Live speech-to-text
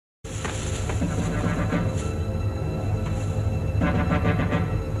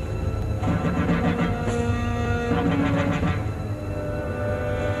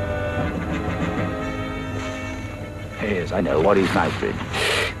Yes, I know. What is Knightsbridge?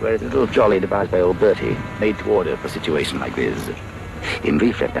 Where it's a little jolly devised by old Bertie, made to order for a situation like this. In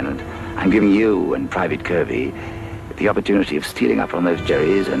brief, Lieutenant, I'm giving you and Private Kirby the opportunity of stealing up on those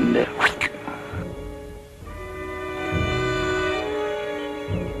Jerrys and...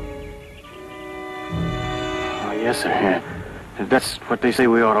 Oh, yes, sir. Yeah. That's what they say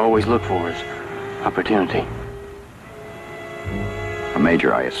we ought to always look for is opportunity.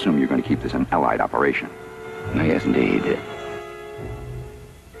 Major, I assume you're going to keep this an Allied operation. Oh, yes, indeed.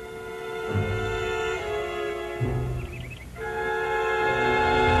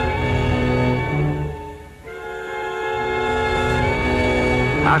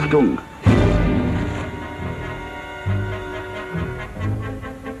 Achtung!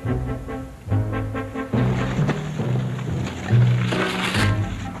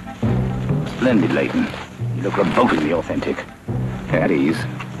 Splendid, Leighton. You look revoltingly authentic. At ease.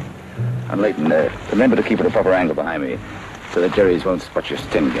 And Leighton, remember to keep at a proper angle behind me so that Jerry's won't spot your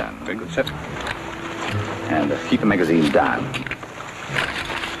stem gun. Very good, sir. And keep the magazines down.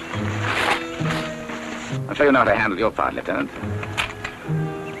 I'll show you now how to handle your part, Lieutenant.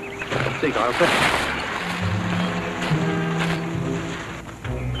 See, Carl, sir.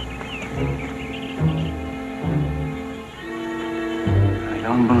 I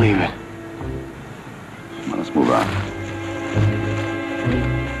don't believe it. Well, let's move on.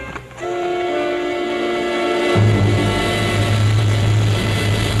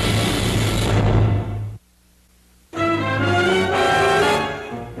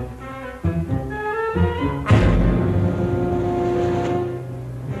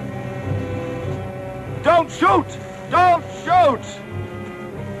 Don't shoot! Don't shoot!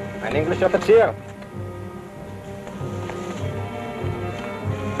 Ein English officer.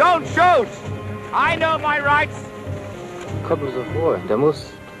 Don't shoot! I know my rights. Kommt mir so vor, der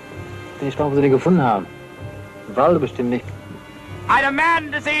muss. Bin ich gespannt, wo sie den gefunden haben. Walde bestimmt nicht. I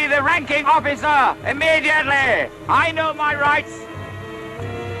demand to see the ranking officer immediately. I know my rights.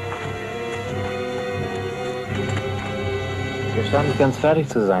 Wir standen ganz fertig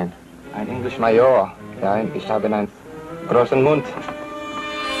zu sein. Ein English Major. Nein, ich habe einen großen Mund.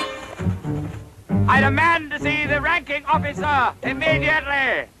 I demand to see the ranking officer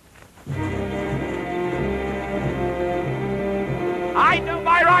immediately. I know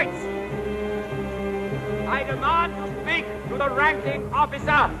my rights. I demand to speak to the ranking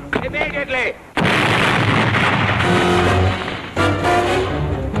officer immediately.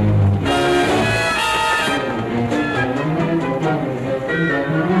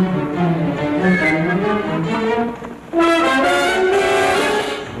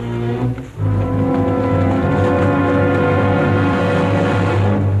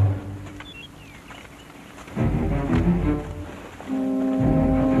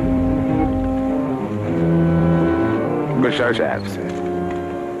 Show chaps.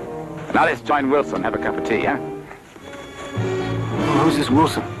 Now let's join Wilson, have a cup of tea, huh? Oh, who's this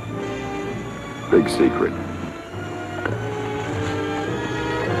Wilson? Big secret.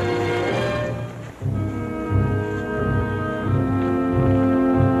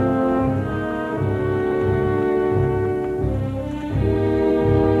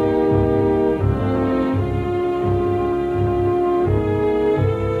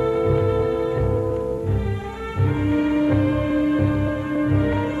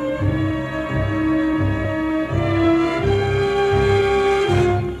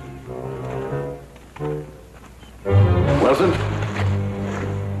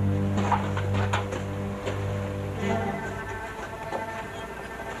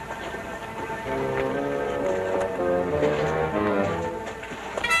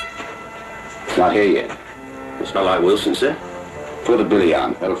 Not here yet. It's not like Wilson, sir. Put the billy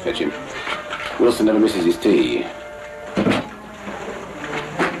on. That'll fetch him. Wilson never misses his tea.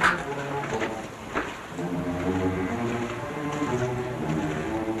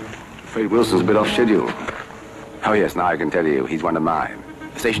 Afraid Wilson's a bit off schedule. Oh, yes, now I can tell you. He's one of mine.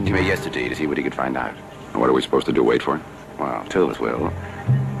 Stationed him here yesterday to see what he could find out. And what are we supposed to do, wait for him? Well, two of us will.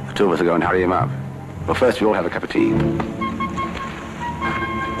 The two of us will go and hurry him up. Well, first we all have a cup of tea.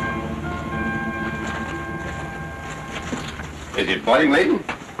 Is it boiling, Leighton?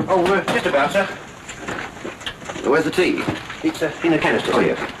 Oh, just about, sir. Where's the tea? It's in a canister. Oh,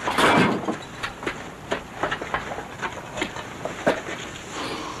 yes.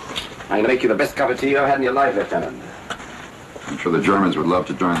 I'm going to make you the best cup of tea you've ever had in your life, Lieutenant. I'm sure the Germans would love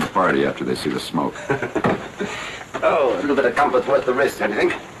to join the party after they see the smoke. Oh, a little bit of comfort's worth the risk, don't you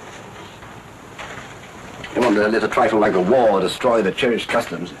think? You want to let a trifle like a war destroy the cherished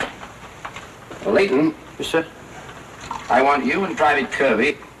customs. Well, Leighton. Yes, sir. I want you and Private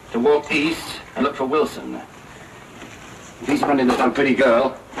Kirby to walk east and look for Wilson. If he's running into some pretty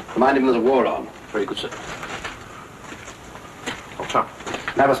girl, remind him there's a war on. Very good, sir. Oh, Tom,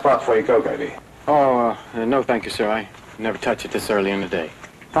 have a spot before you go, Kirby. Oh, no thank you, sir. I never touch it this early in the day.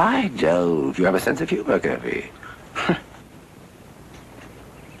 By Jove, you have a sense of humor, Kirby.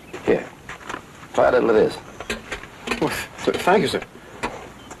 Here, try a little of this. Well, thank you, sir.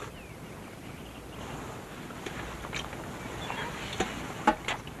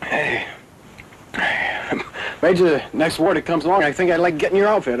 Hey. Major, next war that comes along, I think I'd like getting your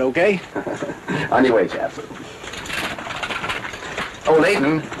outfit, okay? On your way, chap. Oh,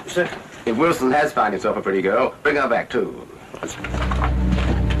 Leighton, Sir? if Wilson has found himself a pretty girl, bring her back, too.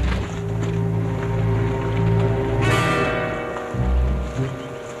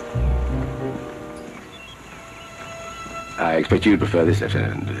 I expect you'd prefer this,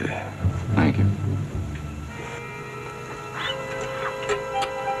 Lieutenant. Thank you.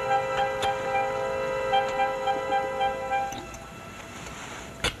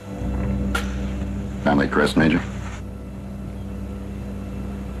 Family crest, Major?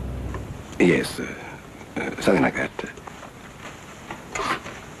 Yes, something like that.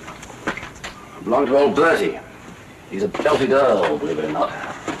 Belonged to old Bertie. He's a belted earl, believe it or not.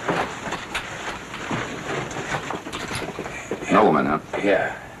 Nobleman, huh?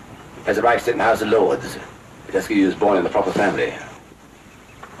 Yeah. Has a right to sit in the House of Lords. Just he was born in the proper family.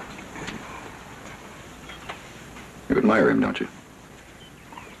 You admire him, don't you?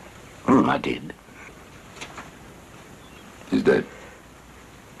 I did. He's dead.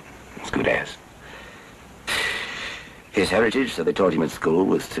 As good as. His heritage, so they taught him at school,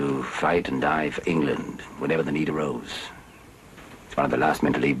 was to fight and die for England whenever the need arose. He's one of the last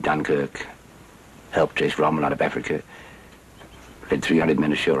men to leave Dunkirk, helped chase Rommel out of Africa, led 300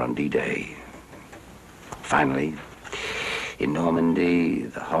 men ashore on D-Day. Finally, in Normandy,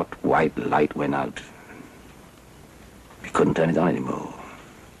 the hot white light went out. He couldn't turn it on anymore.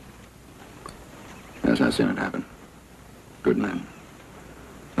 Yes, I've seen it happen. Good men.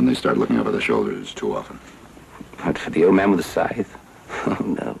 And they start looking over their shoulders too often. But for the old man with the scythe? Oh,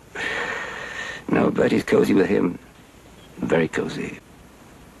 no. No, Bertie's cozy with him. Very cozy.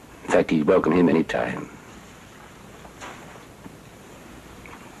 In fact, he'd welcome him any time.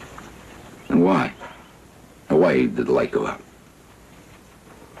 And why? And why did the light go out?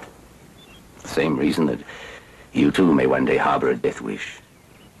 The same reason that you too may one day harbor a death wish.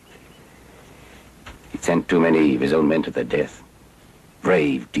 He'd sent too many of his own men to their death.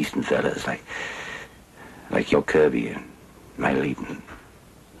 Brave, decent fellas like your Kirby and my Leighton.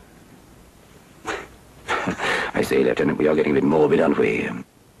 I say, Lieutenant, we are getting a bit morbid, aren't we?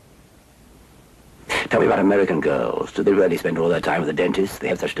 Tell me about American girls. Do they really spend all their time with the dentist? They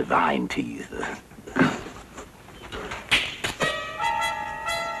have such divine teeth.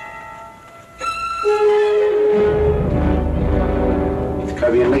 It's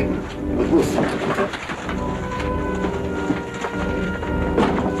Kirby and Leighton. With Wilson.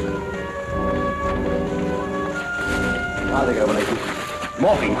 Ah, there you go, Leighton.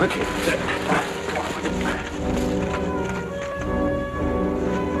 Morphine, quickly.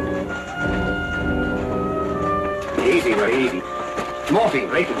 Easy, very easy. Morphine,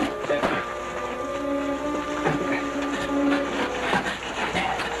 Leighton.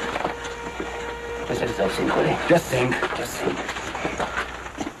 Just let yourself sink, Willie. Just sink. Just sink.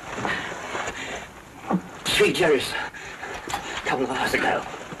 3 cherries. A couple of hours ago.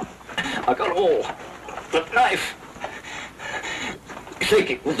 I got all. The knife.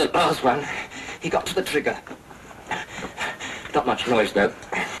 Shaking with the last one. He got to the trigger. Not much noise, though.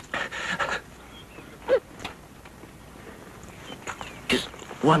 Just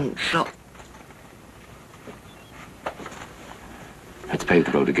one shot. Let's pave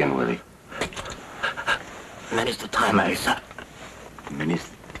the road again, Willie. Many's the time, eh, sir? Minutes.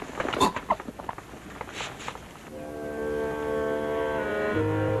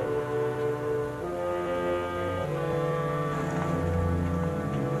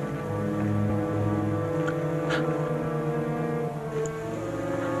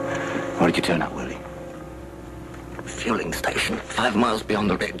 What did you turn up, Willie? Fueling station, 5 miles beyond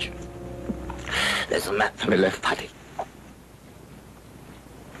the ridge. There's a map for my left paddy.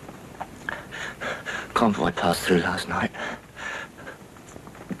 Convoy passed through last night.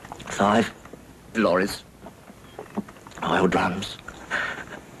 5 lorries, oil drums,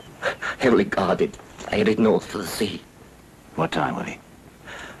 heavily guarded, headed north to the sea. What time, Willie?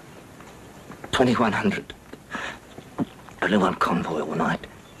 2100. Only one convoy all night.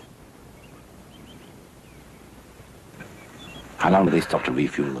 How long do they stop to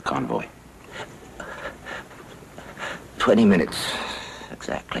refuel the convoy? 20 minutes,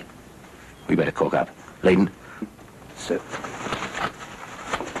 exactly. We better cork up. Leighton, sir.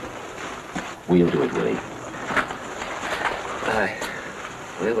 We'll do it, Willie. Aye.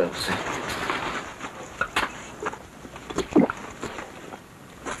 We will, sir.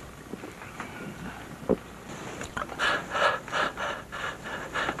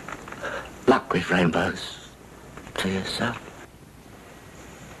 Luck with rainbows. To you, sir.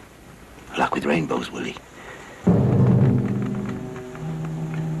 Luck with rainbows, Willie.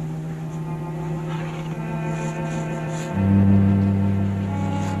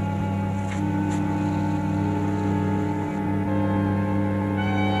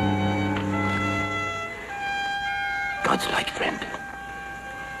 God's light, friend.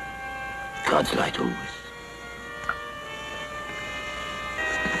 God's light always.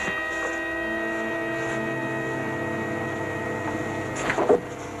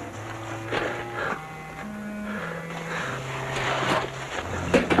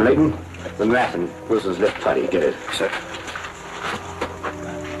 Layton, the mat in Wilson's left body. Get it. Sir.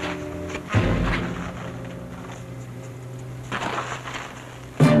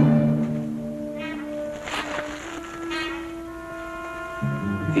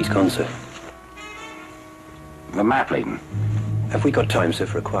 He's gone, sir. The map, Layton. Have we got time, sir,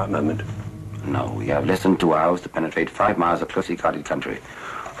 for a quiet moment? No, we have less than 2 hours to penetrate 5 miles of closely guarded country.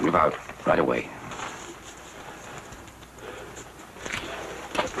 Move out right away.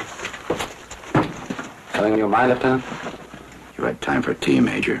 Something on your mind, Lieutenant? You had time for tea,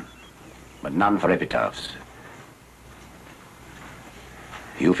 Major. But none for epitaphs.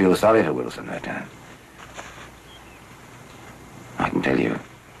 You feel sorry for Wilson, Lieutenant. I can tell you,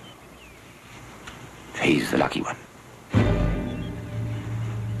 he's the lucky one.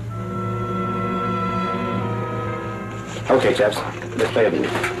 Okay, chaps, let's play a game.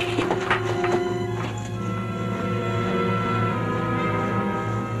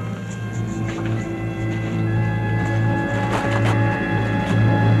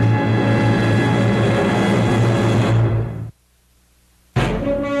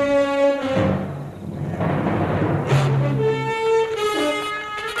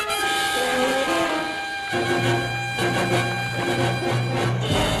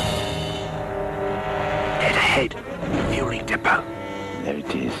 There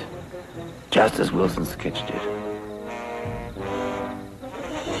it is. Just as Wilson sketched it.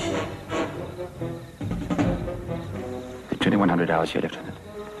 The 2100 hours here, Lieutenant.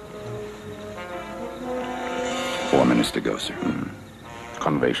 4 minutes to go, sir.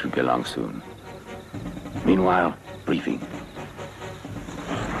 Convoy should be along soon. Meanwhile, briefing.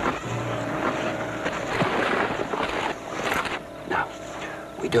 Now,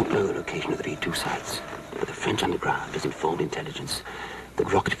 we don't know the location of the V2 sites, but the French underground has informed intelligence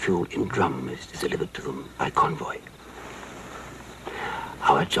that rocket fuel in drums is delivered to them by convoy.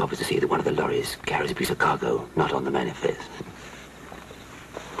 Our job is to see that one of the lorries carries a piece of cargo not on the manifest.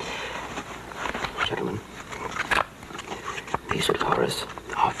 Gentlemen, these little horrors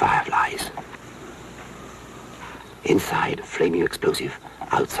are fireflies. Inside, flaming explosive.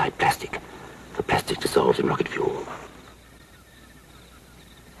 Outside, plastic. The plastic dissolves in rocket fuel.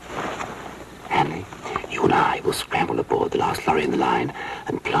 Hanley, you and I will scramble aboard the last lorry in the line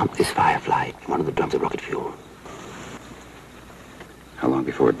and plant this firefly in one of the drums of rocket fuel. How long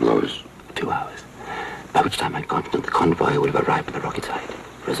before it blows? 2 hours. By which time I'm confident the convoy will have arrived at the rocket site.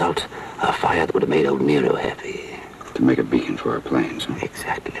 Result, a fire that would have made old Nero happy. To make a beacon for our planes, huh?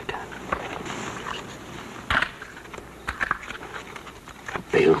 Exactly, Lieutenant. A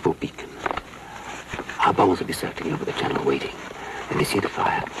baleful beacon. Our bombers will be circling over the channel waiting. When they see the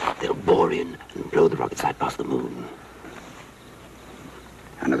fire, they'll bore in and blow the rocket site past the moon.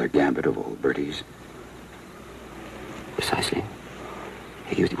 Another gambit of old Bertie's. Precisely.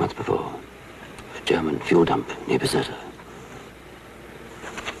 He used it once before. A German fuel dump near Bizerta.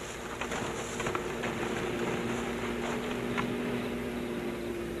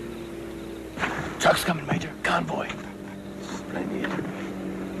 Truck's coming, Major. Convoy. Splendid.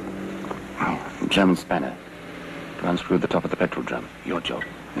 Oh, German spanner. To unscrew the top of the petrol drum. Your job.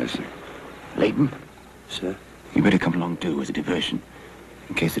 Yes, sir. Layton, Sir? you better come along too as a diversion.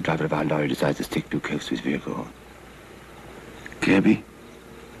 In case the driver of our lorry decides to stick too close to his vehicle. Kirby,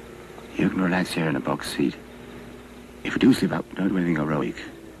 you can relax here in the box seat. If we do slip up, don't do anything heroic.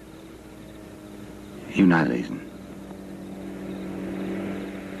 You neither, Layton.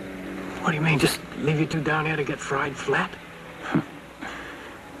 What do you mean, just leave you two down here to get fried flat?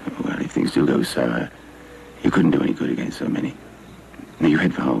 Well, if things do go sour, you couldn't do any good against so many. Now you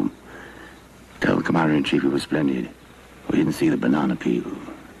head for home. Tell the Commander-in-Chief it was splendid. We didn't see the banana peel.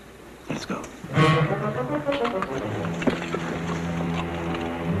 Let's go.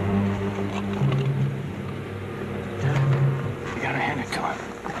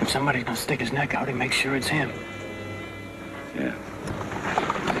 somebody's gonna stick his neck out and make sure it's him. Yeah.